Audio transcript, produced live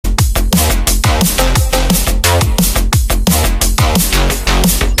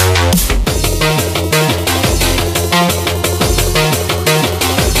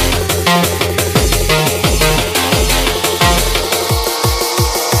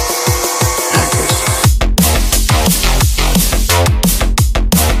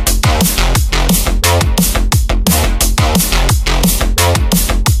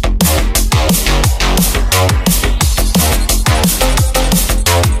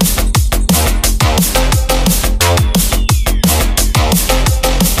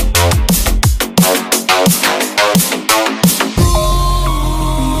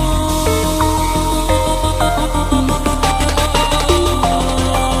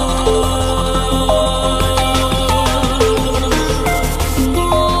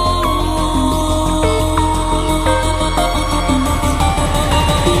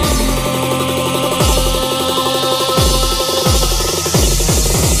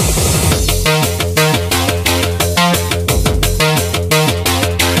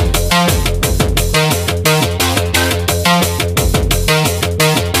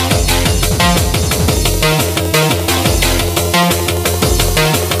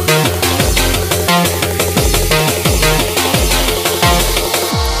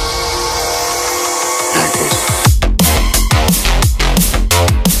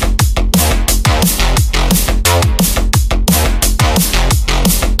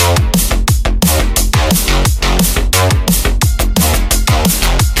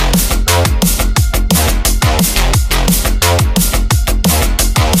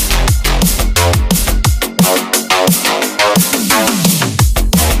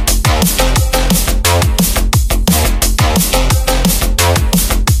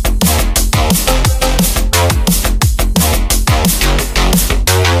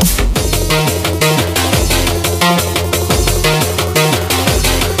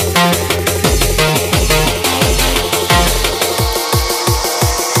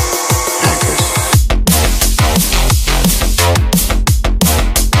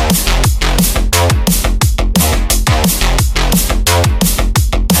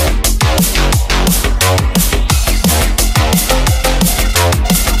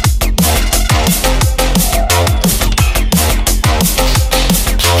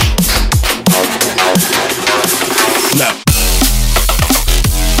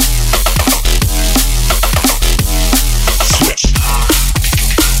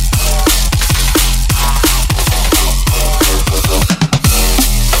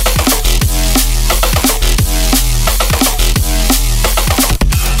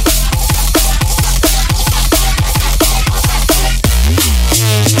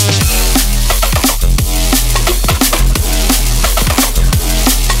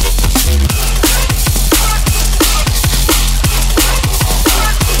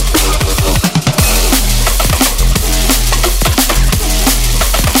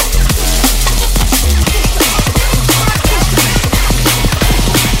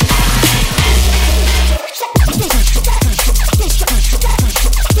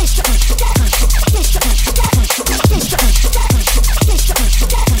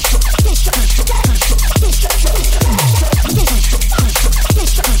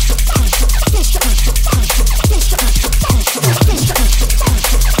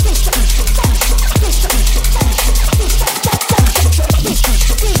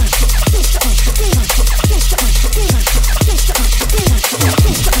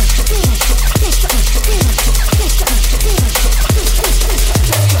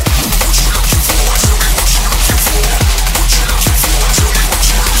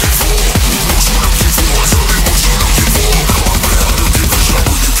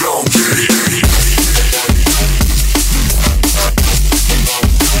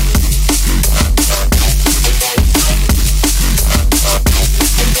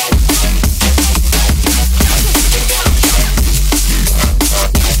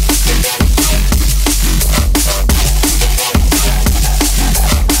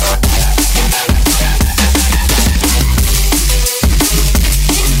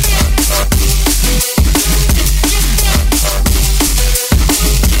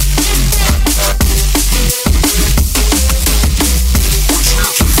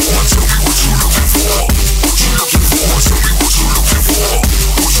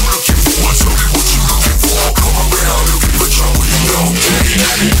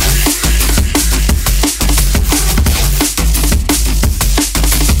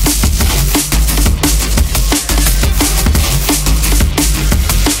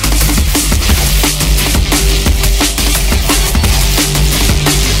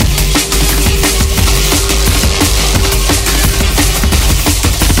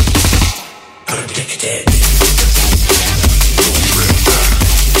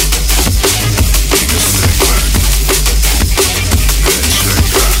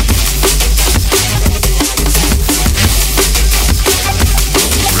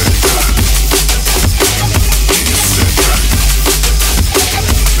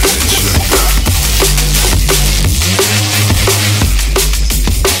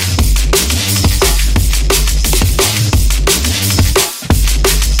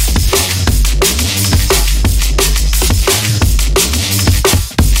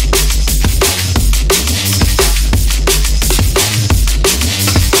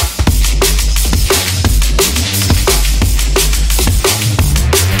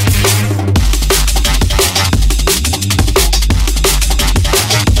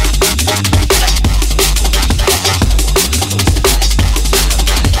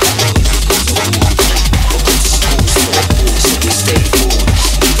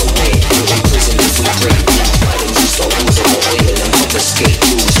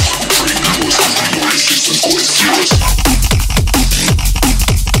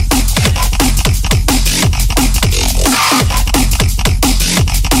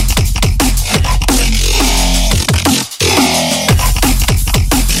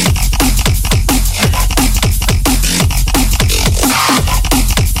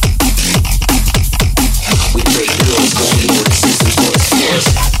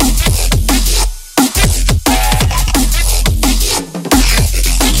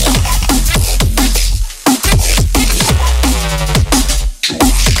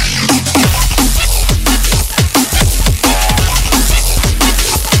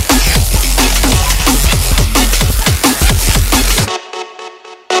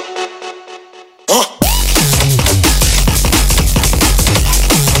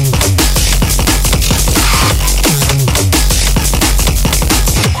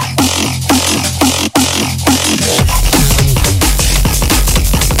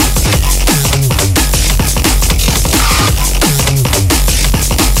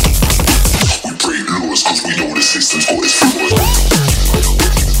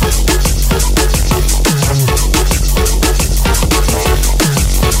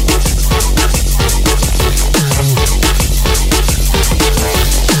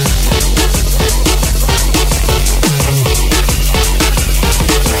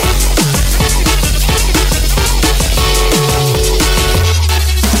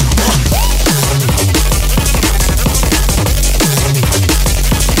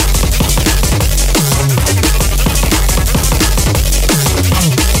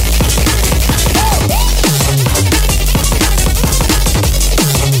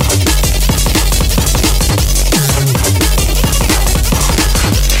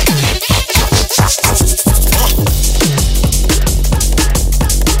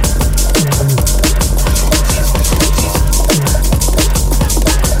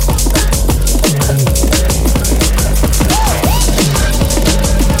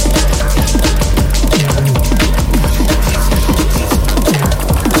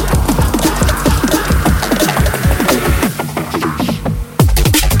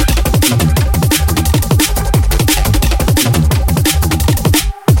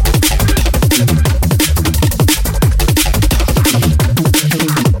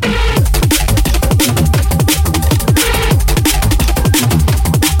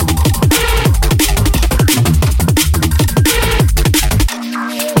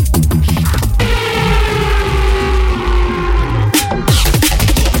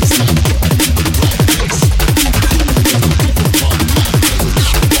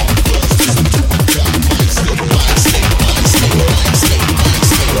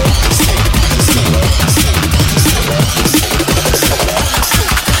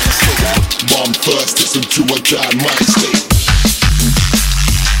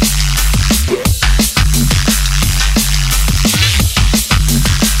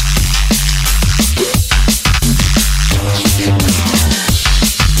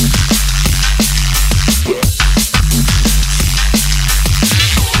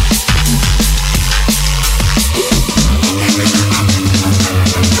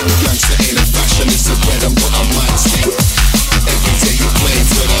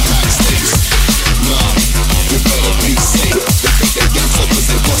Be safe.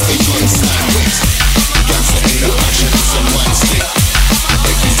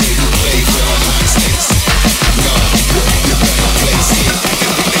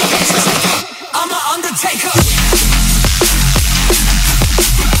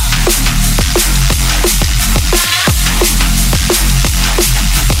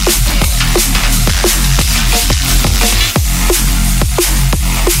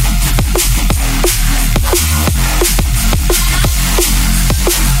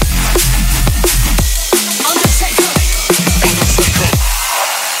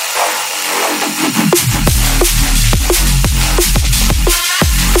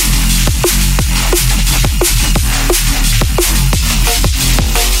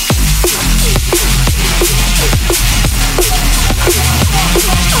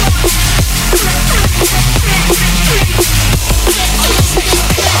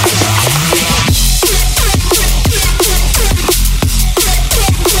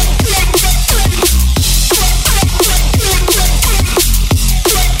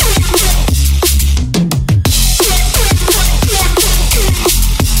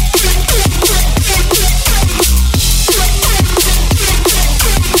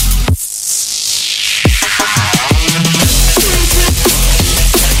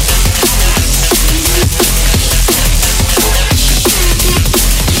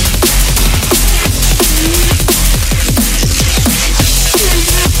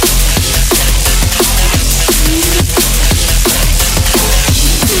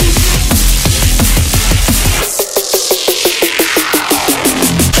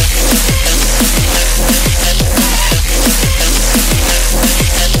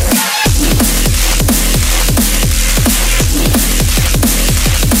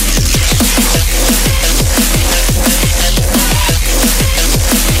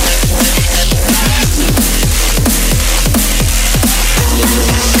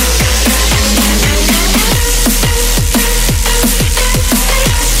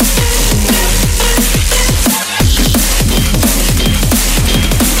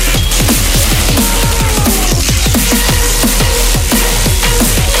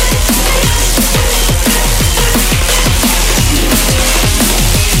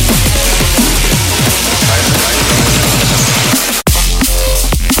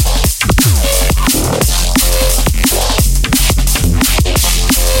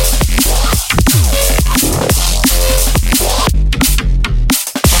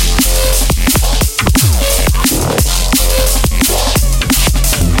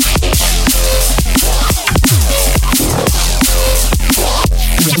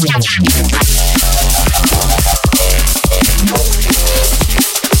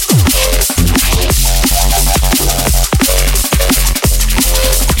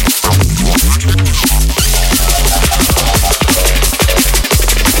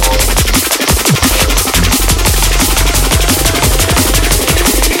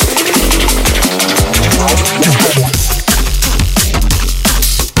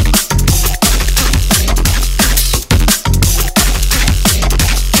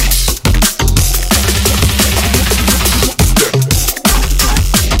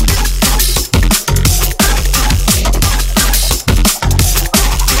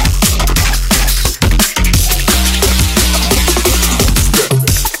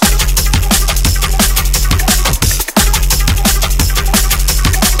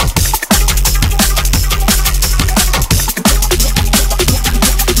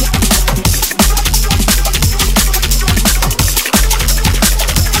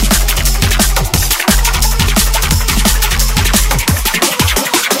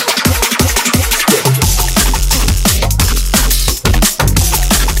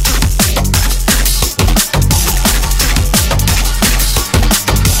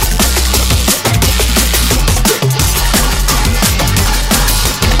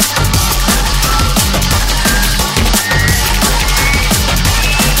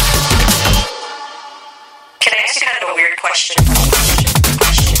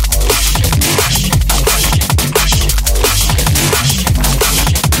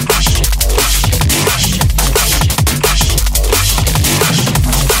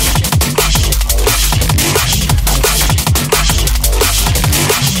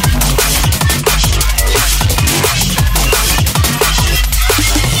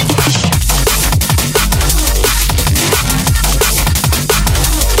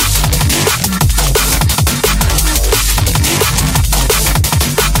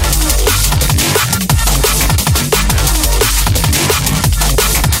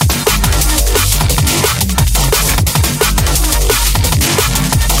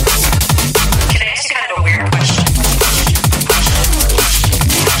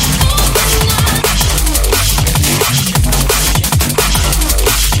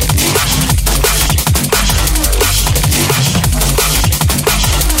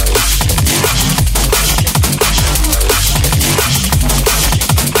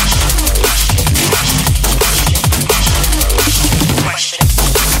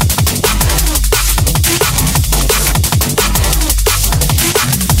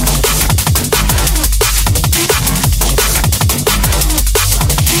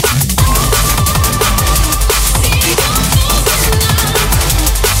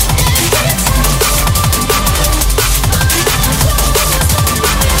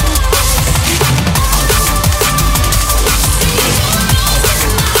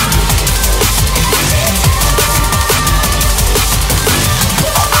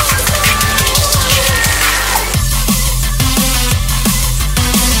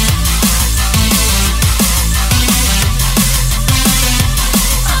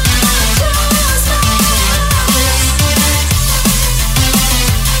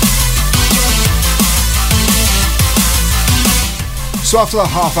 So after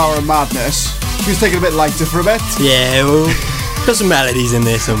that half hour of madness, she was taking a bit lighter for a bit. Yeah, well, got some melodies in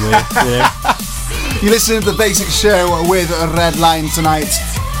there somewhere. Yeah. You're listening to the Bassix show with RedLine tonight.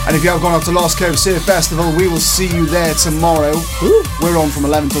 And if you have gone out to Lost Cove Surf Festival, we will see you there tomorrow. Ooh. We're on from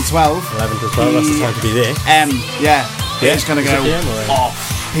 11 till 12. 11 till 12, that's the time to be there. Yeah. It's going to go off.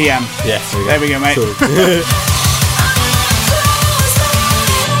 PM. Yeah, there we go, mate. Cool.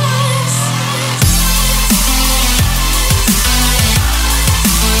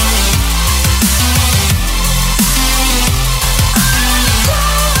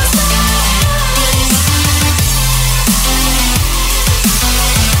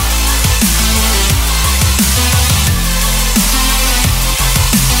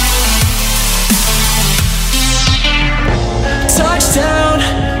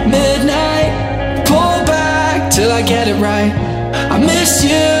 I get it right. I miss you,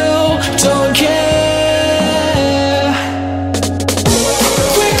 don't care.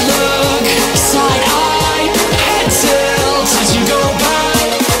 Quick look, side eye, head tilt as you go by.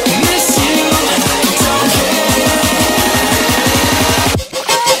 Miss you, don't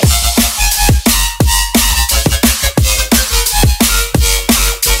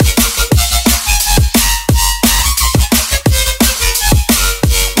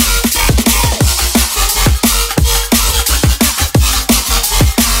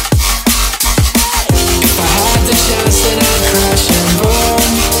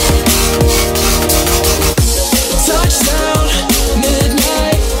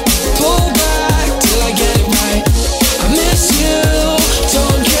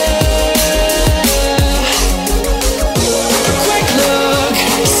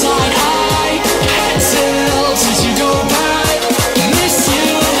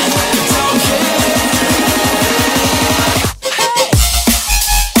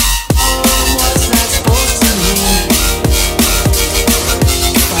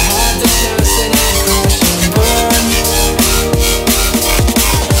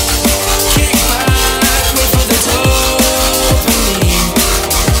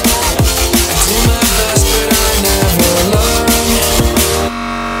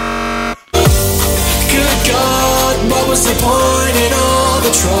what's the point in all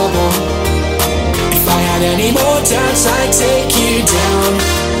the trouble? If I had any more doubts, I'd take you down.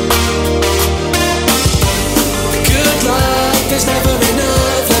 Good luck, there's never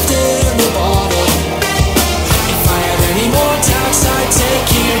enough left in the bottle. If I had any more doubts, I'd take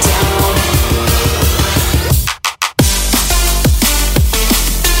you down.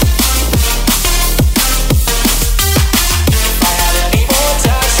 If I had any more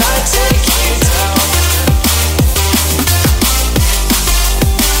doubts, I'd take you down.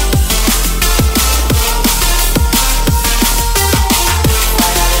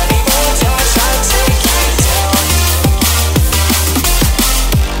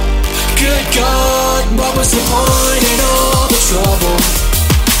 God, what was the point in all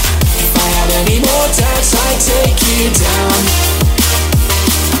any more doubts, I'd take you down.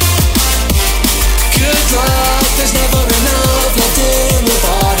 Good luck, there's never enough left in the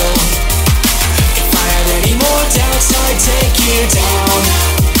bottle. If I had any more doubts, I'd take you down.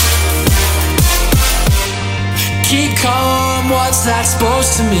 Keep calm, what's that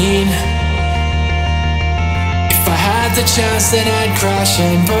supposed to mean? If I had the chance, then I'd crash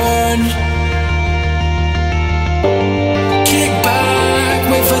and burn. Kick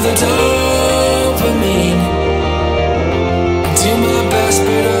back, wait for the dopamine. I do my best,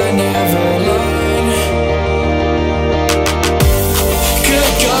 but I never learn.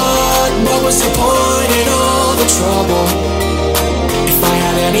 Good God, what was the point in all the trouble? If I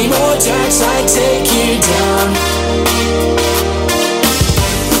had any more doubts, I'd take you down.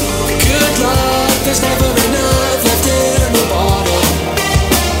 Good luck, there's never enough left in the bottle.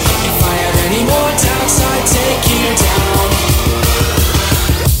 If I had any more doubts, I'd take you down.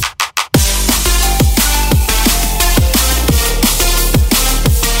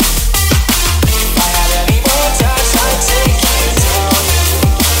 If I had any more doubts, I'd take you down.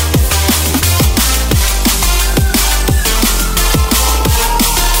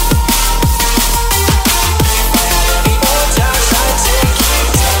 If I had any more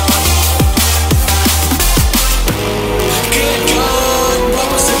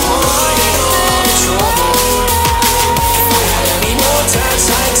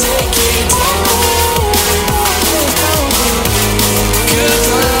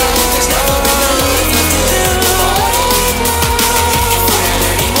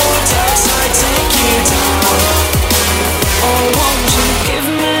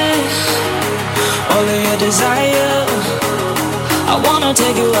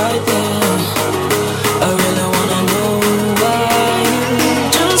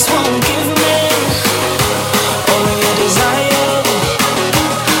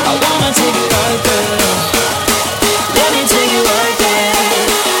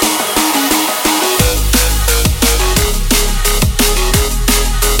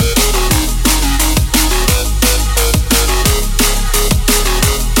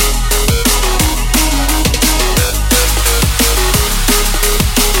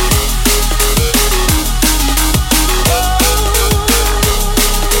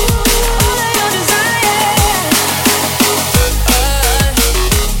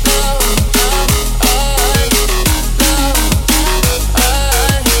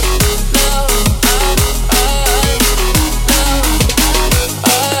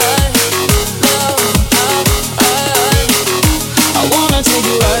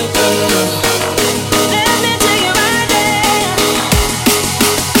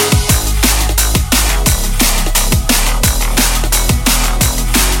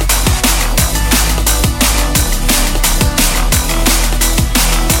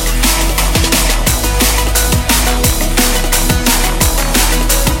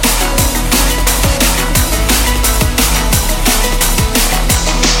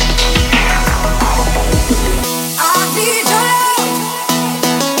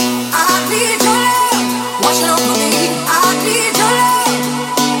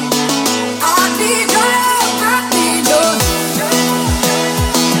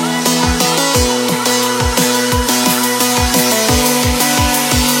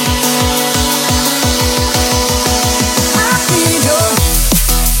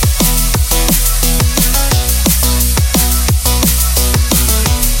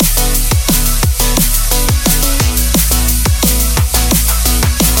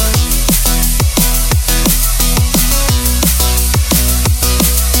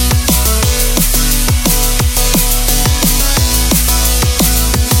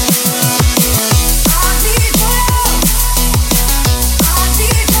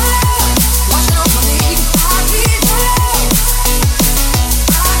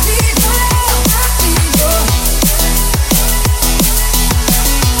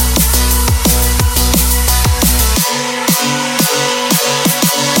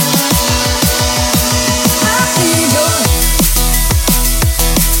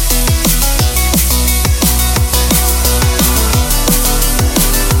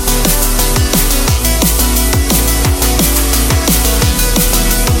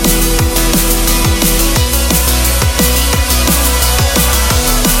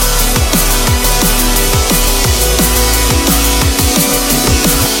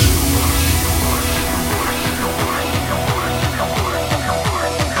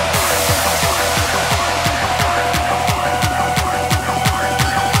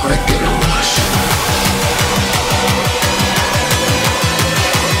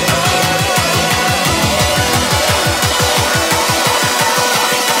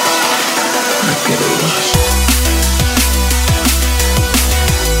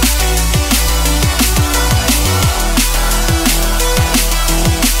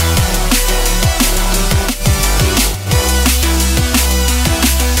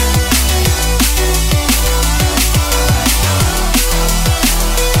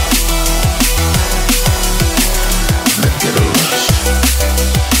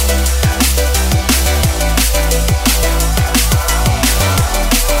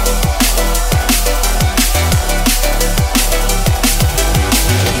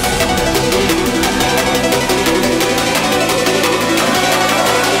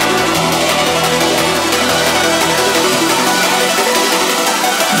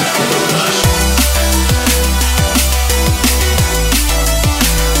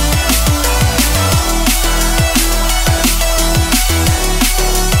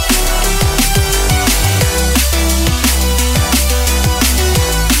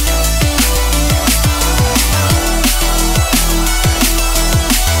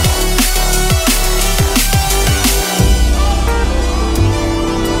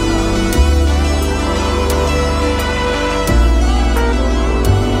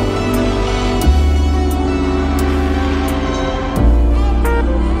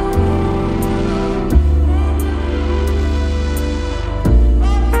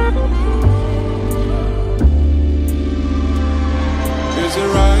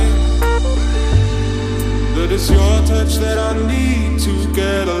touch that I need to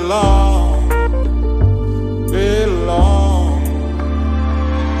get along, get along.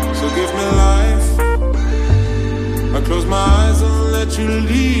 So give me life. I close my eyes and let you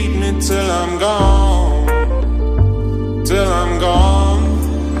lead me till I'm gone, till I'm gone.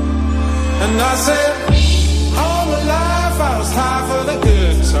 And I said, all my life I was high for the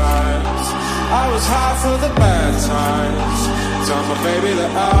good times, I was high for the bad times. Tell my baby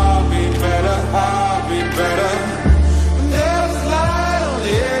that I'll be better, I'll be better. And there's light on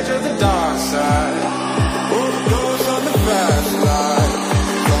the edge of the dark side, oh, it goes on the fast light.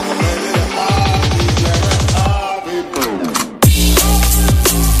 Tell my baby that I'll be better, I'll be better.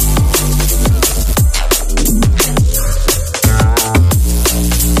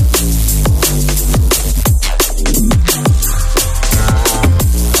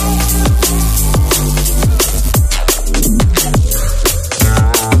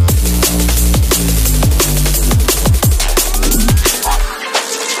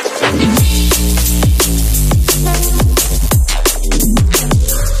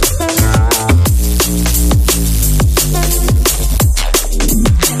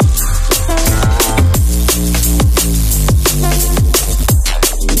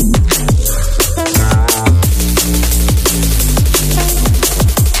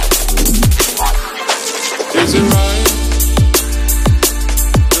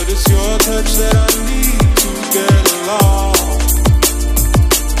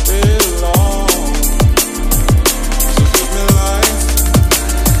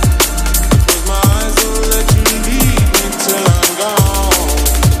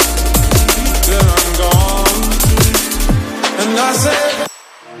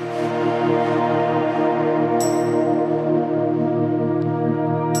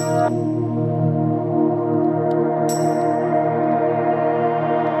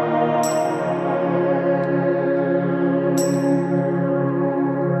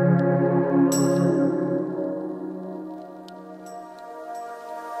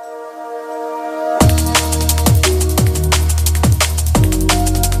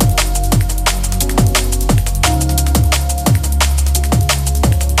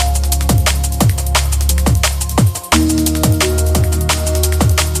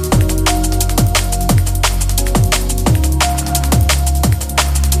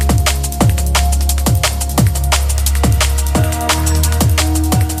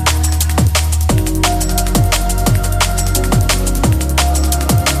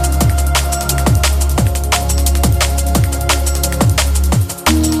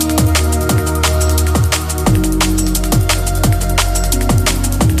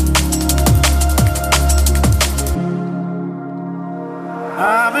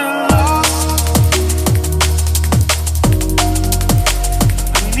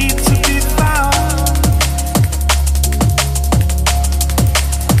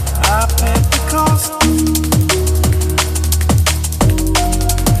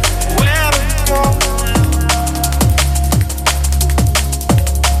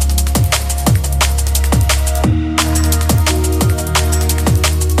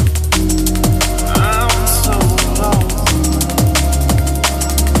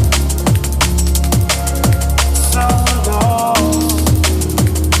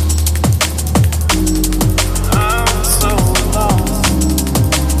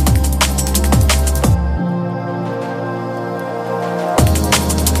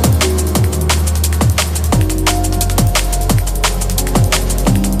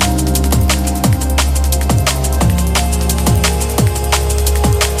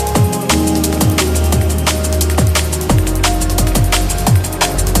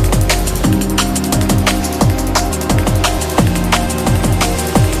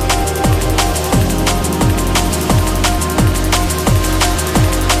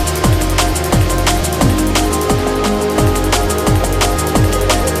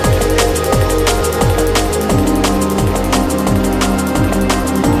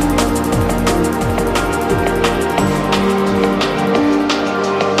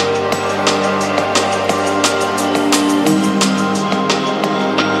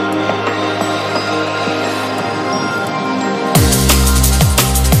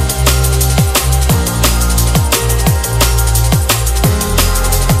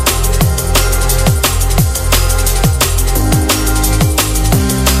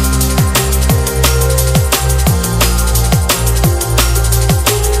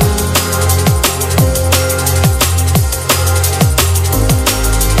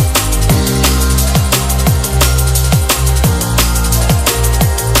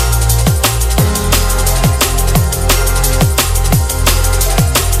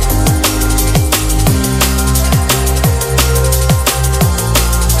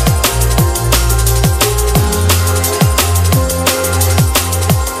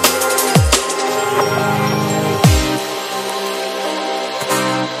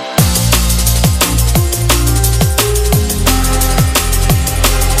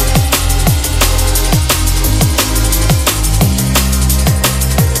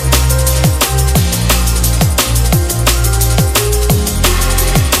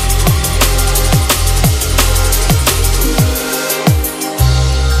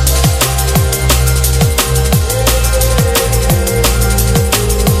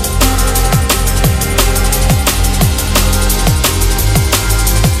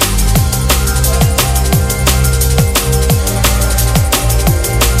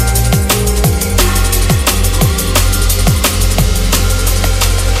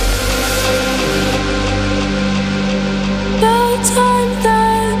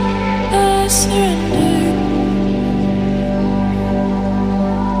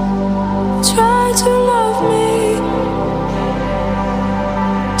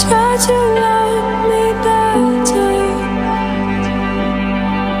 to love me better.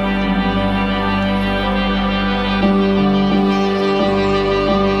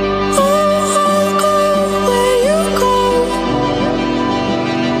 I'll go where you go.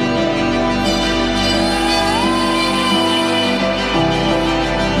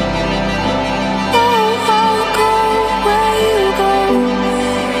 I'll go where you go.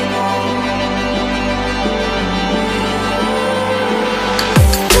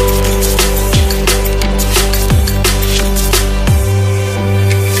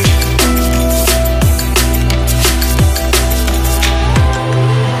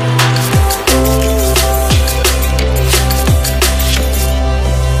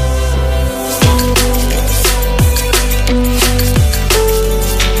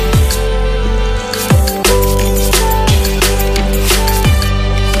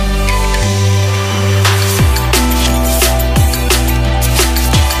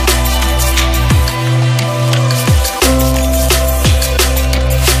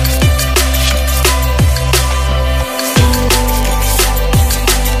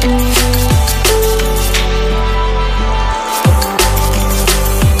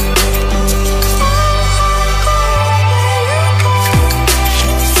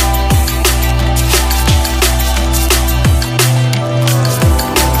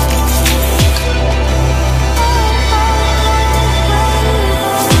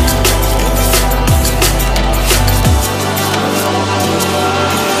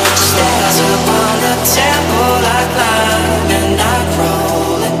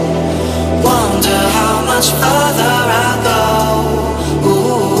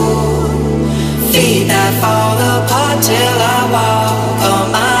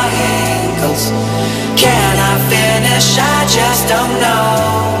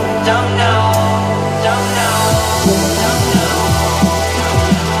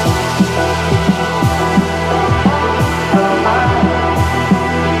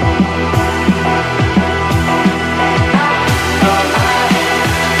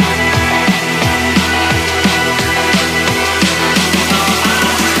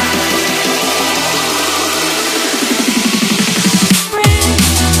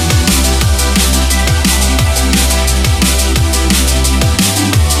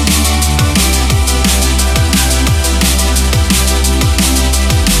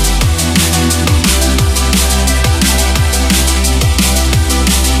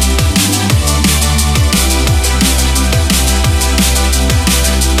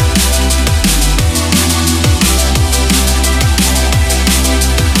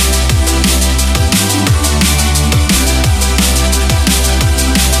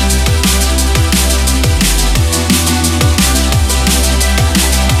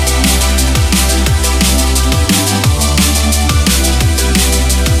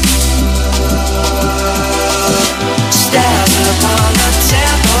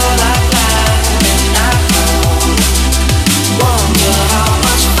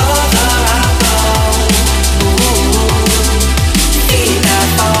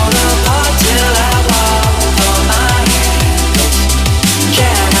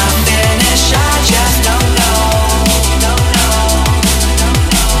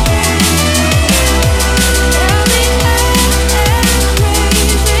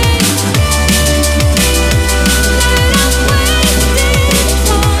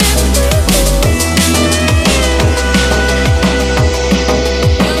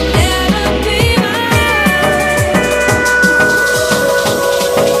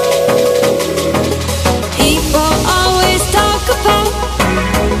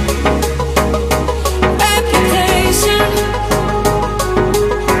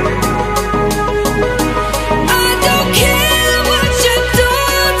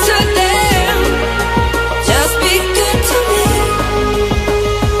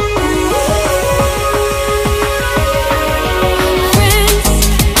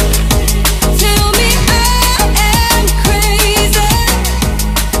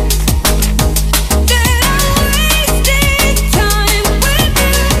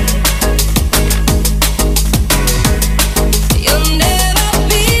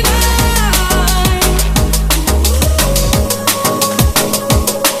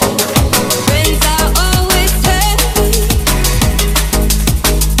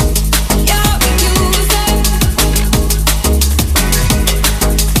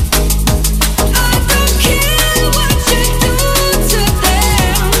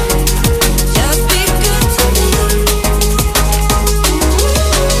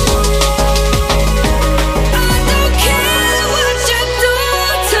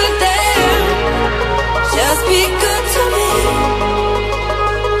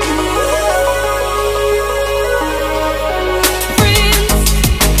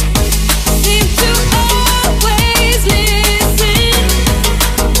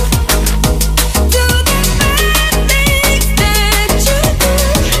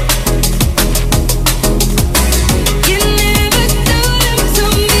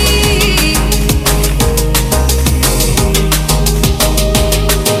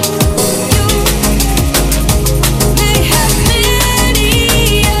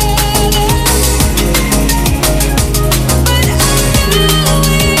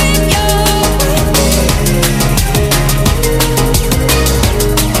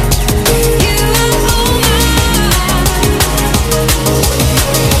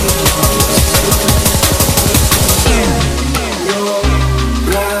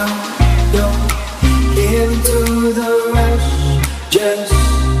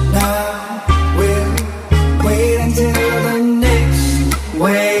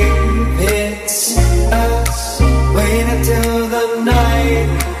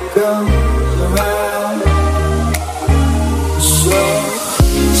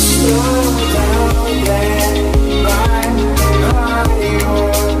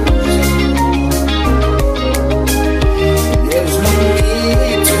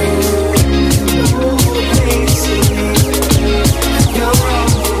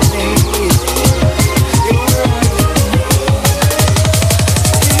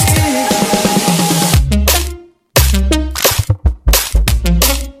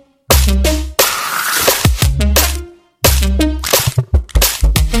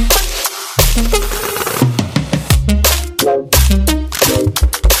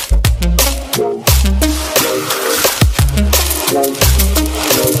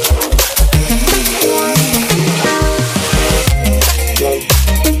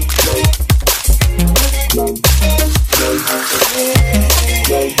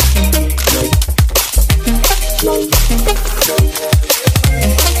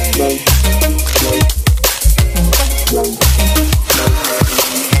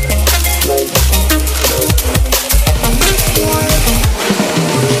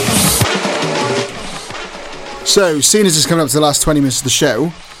 So, seeing as it's coming up to the last 20 minutes of the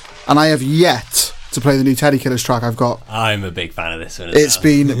show, and I have yet to play the new Teddy Killers track I've got. I'm a big fan of this one. It's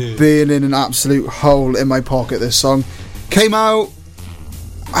been burning an absolute hole in my pocket, this song. Came out,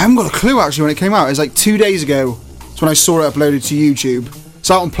 I haven't got a clue actually when it came out. It was like 2 days ago. It's when I saw it uploaded to YouTube.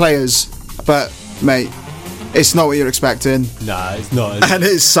 It's out on Players, but mate, it's not what you're expecting. Nah, it's not. And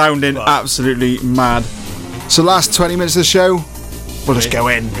it's sounding absolutely mad. So last 20 minutes of the show, we'll just go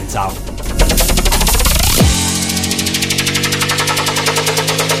in. It's out.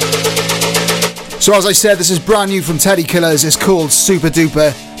 So as I said, this is brand new from Teddy Killers. It's called Super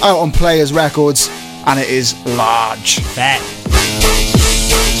Duper, out on Players Records, and it is large. Bet.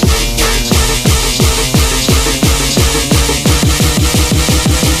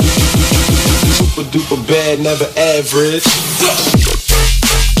 Super duper bad, never average.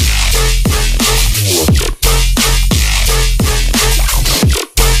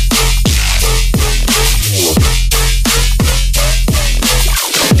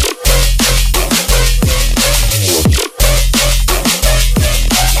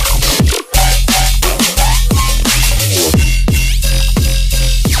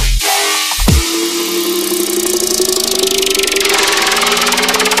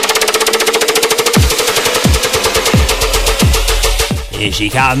 Here she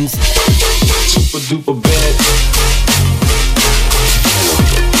comes. Super duper bad.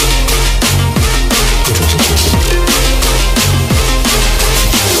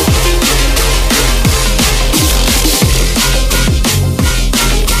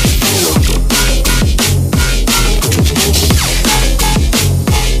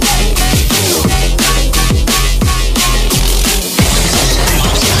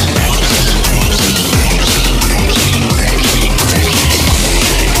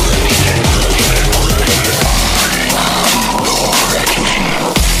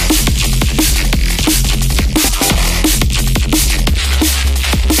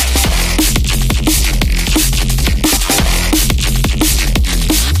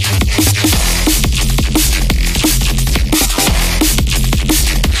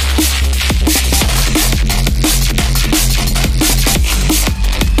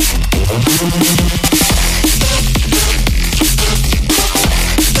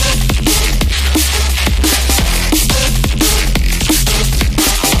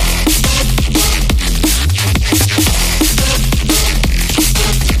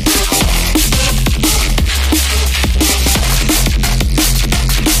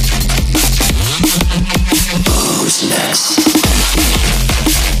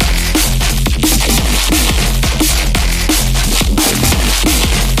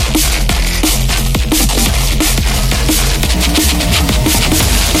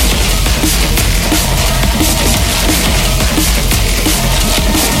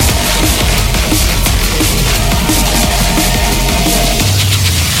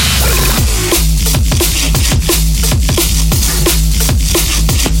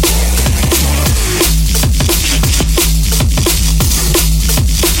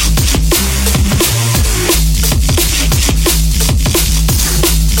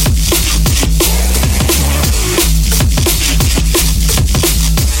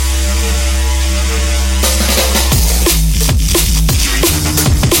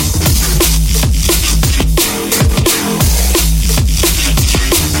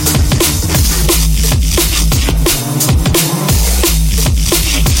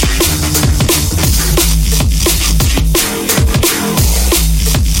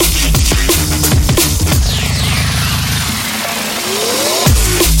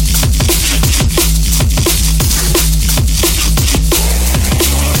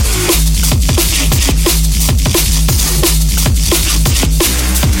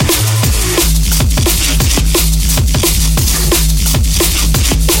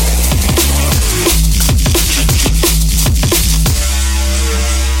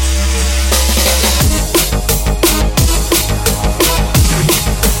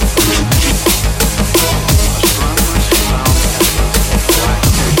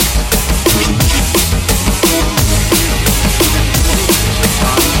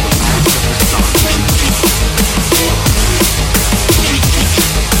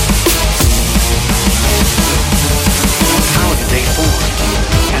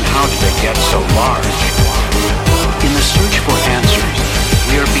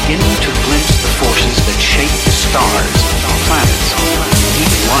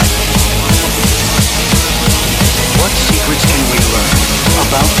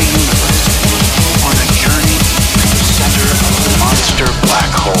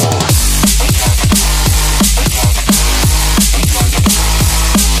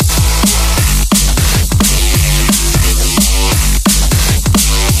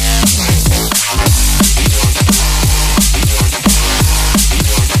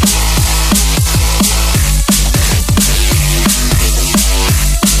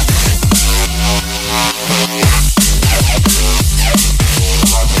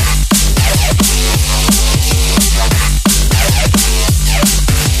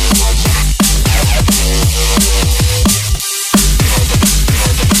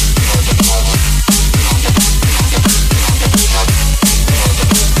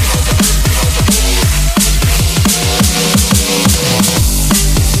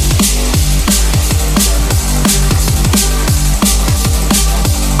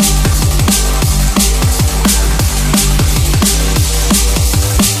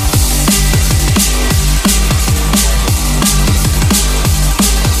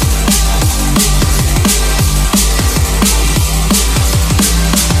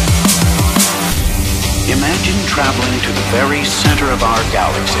 Imagine traveling to the very center of our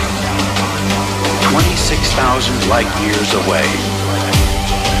galaxy, 26,000 light years away,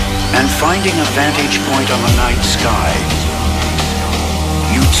 and finding a vantage point on the night sky.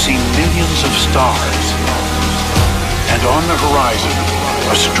 You'd see millions of stars, and on the horizon,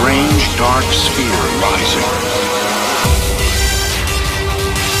 a strange dark sphere rising.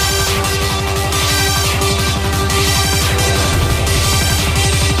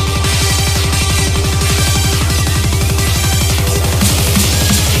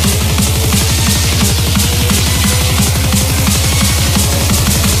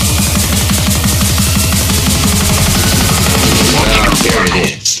 There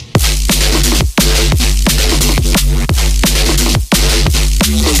it is.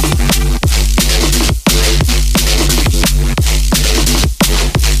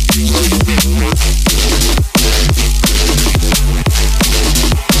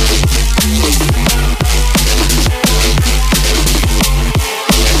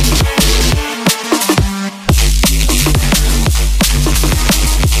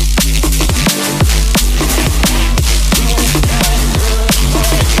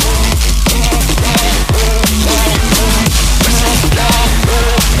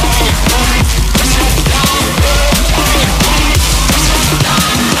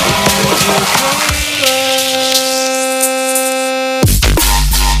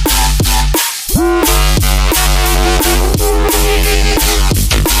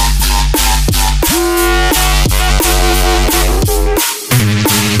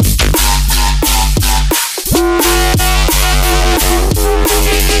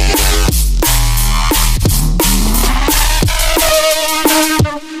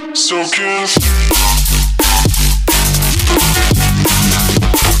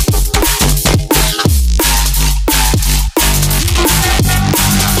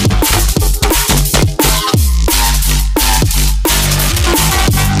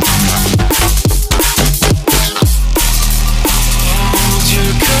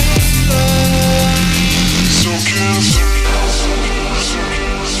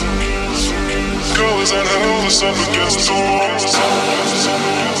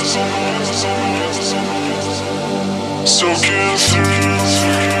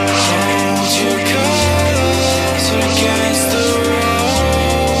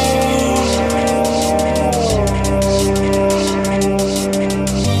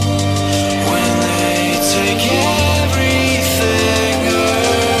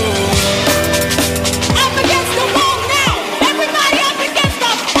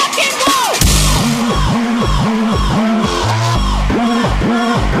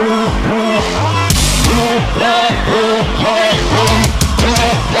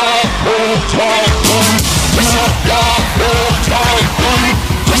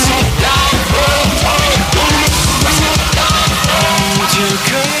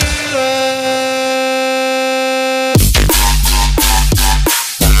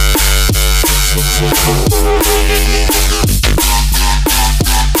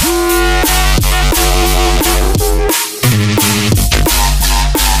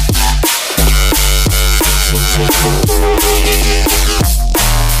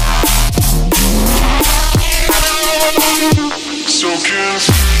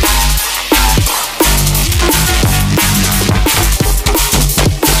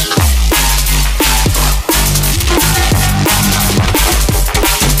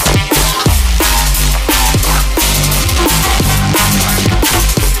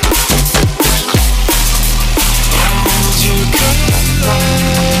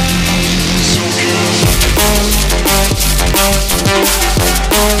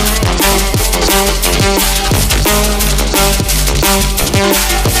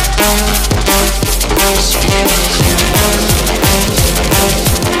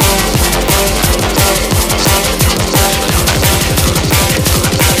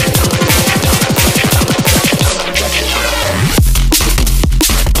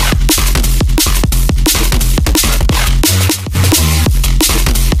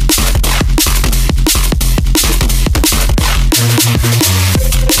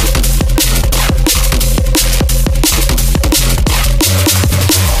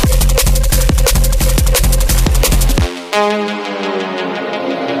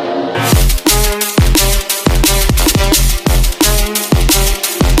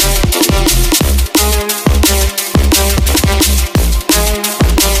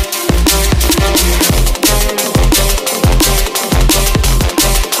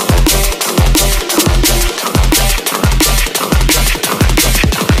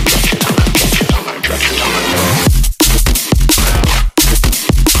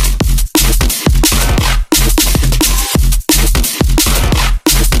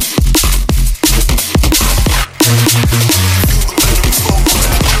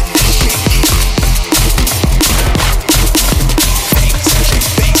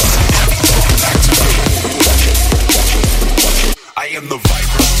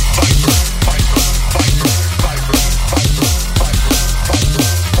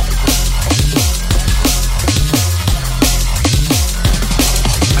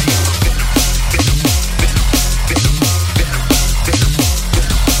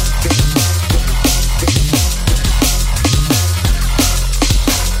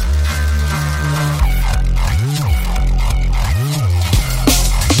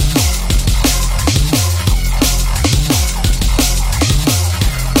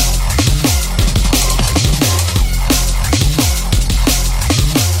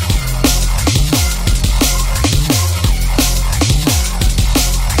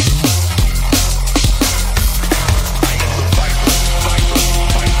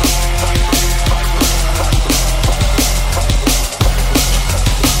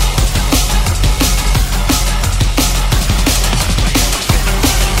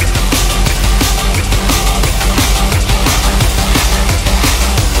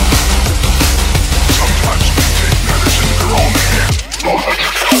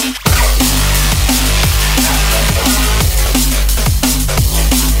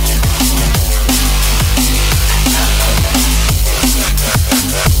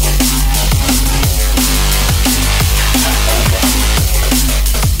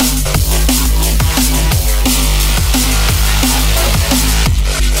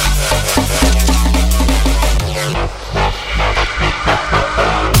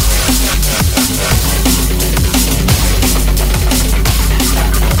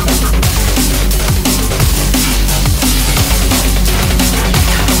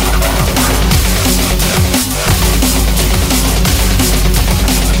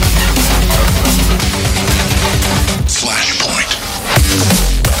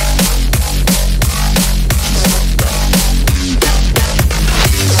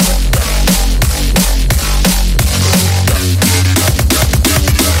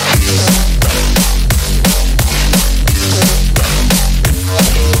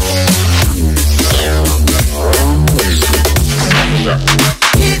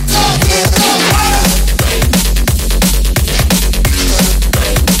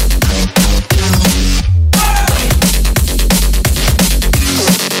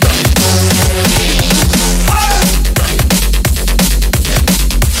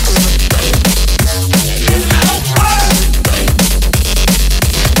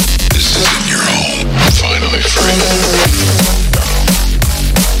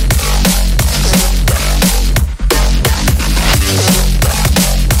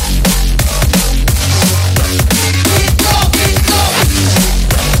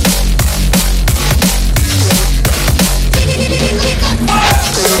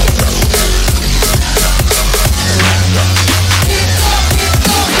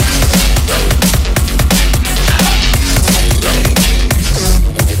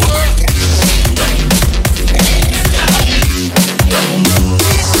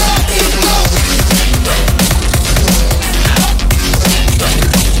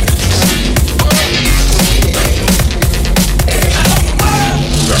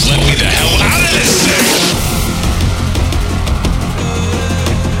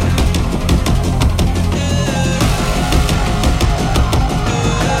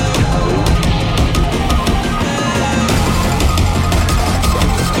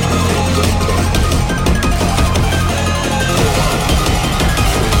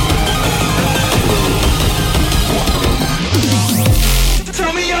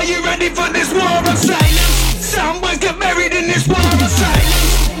 ready for this war of silence? Someone get buried in this war of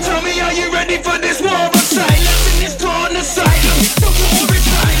silence. Tell me, are you ready for this war of silence? In this torn asylum, the war is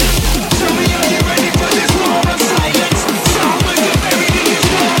silent. Tell me, are you ready for this war of silence? Someone get buried in this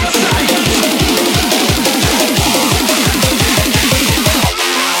war of silence.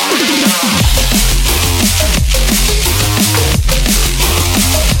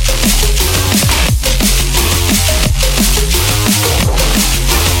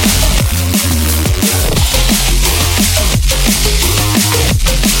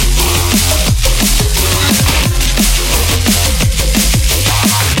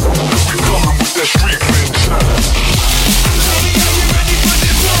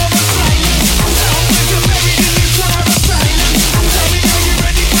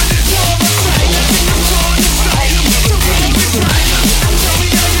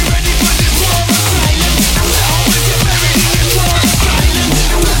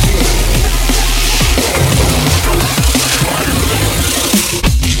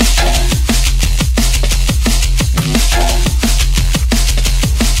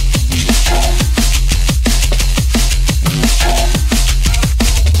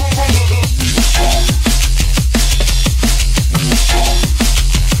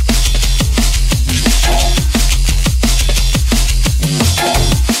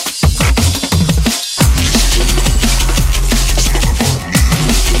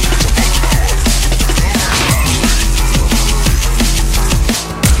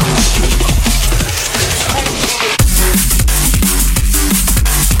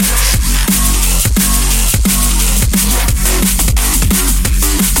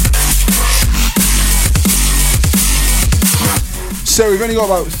 So we've only got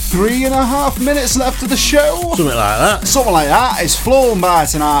about 3.5 minutes left of the show. Something like that. Something like that. It's flown by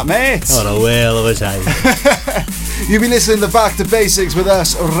tonight, mate. What a whale of a time. You've been listening to Back to Basics with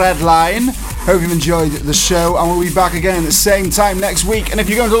us, RedLine. Hope you've enjoyed the show, and we'll be back again at the same time next week. And if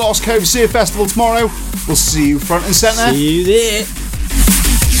you're going to Lost Cove Sea Festival tomorrow, we'll see you front and centre. See you there.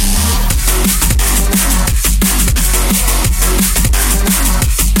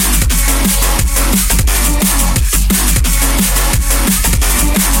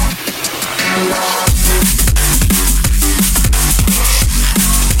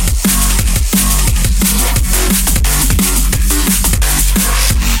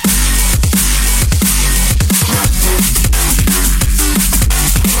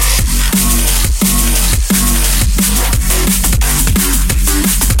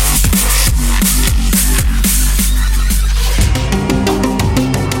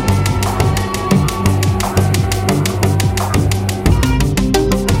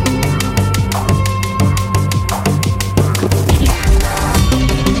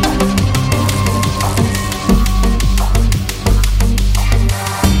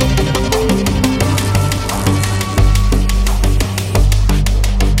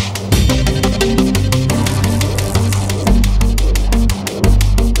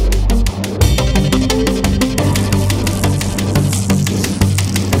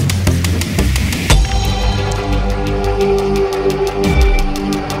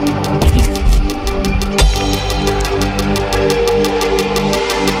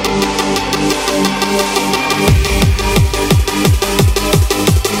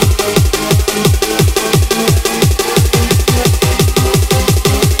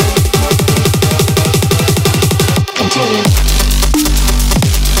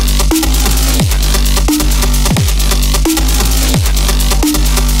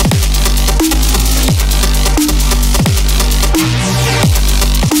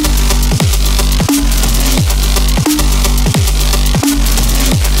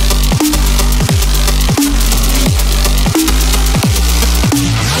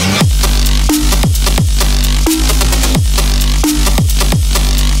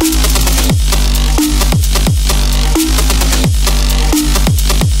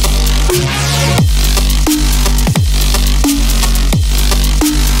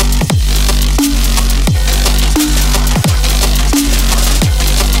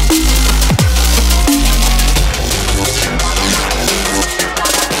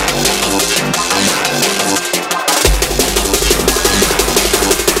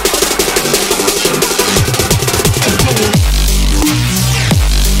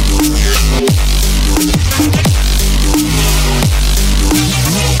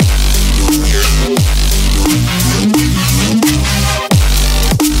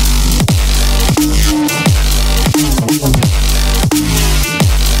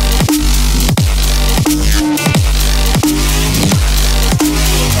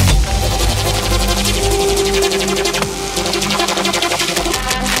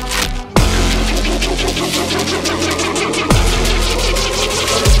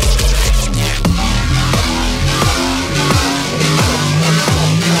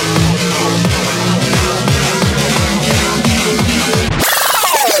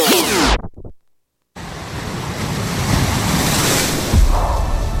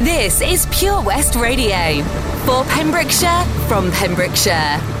 This is Pure West Radio. For Pembrokeshire, from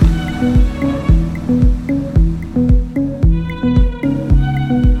Pembrokeshire.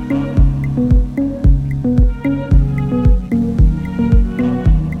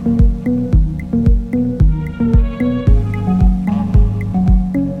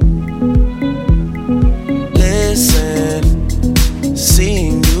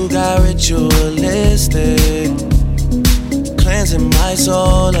 Ritualistic, cleansing my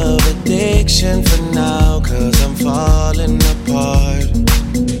soul of addiction for now, 'cause I'm falling apart.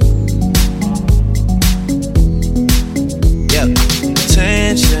 Yeah,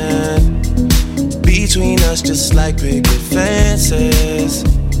 tension between us just like picket fences.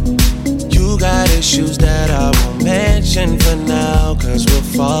 You got issues that I won't mention for now, 'cause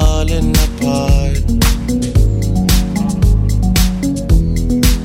we're falling apart.